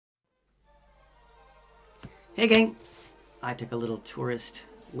Hey gang, I took a little tourist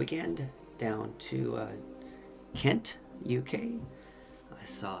weekend down to Kent, UK. I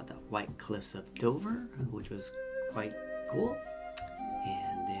saw the White Cliffs of Dover, which was quite cool.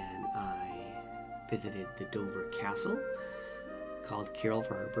 And then I visited the Dover Castle, called Carol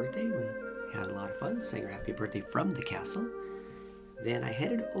for her birthday. We had a lot of fun, sang her happy birthday from the castle. Then I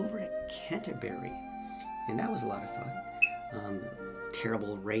headed over to Canterbury, and that was a lot of fun. Um,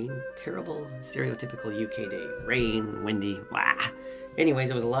 Terrible rain, terrible stereotypical UK day. Rain, windy, wah. Anyways,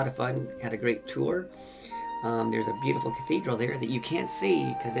 it was a lot of fun. Had a great tour. There's a beautiful cathedral there that you can't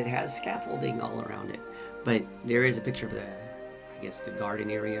see because it has scaffolding all around it. But there is a picture of I guess, the garden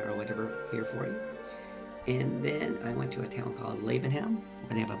area or whatever here for you. And then I went to a town called Lavenham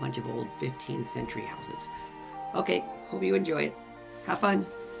where they have a bunch of old 15th century houses. Okay, hope you enjoy it. Have fun.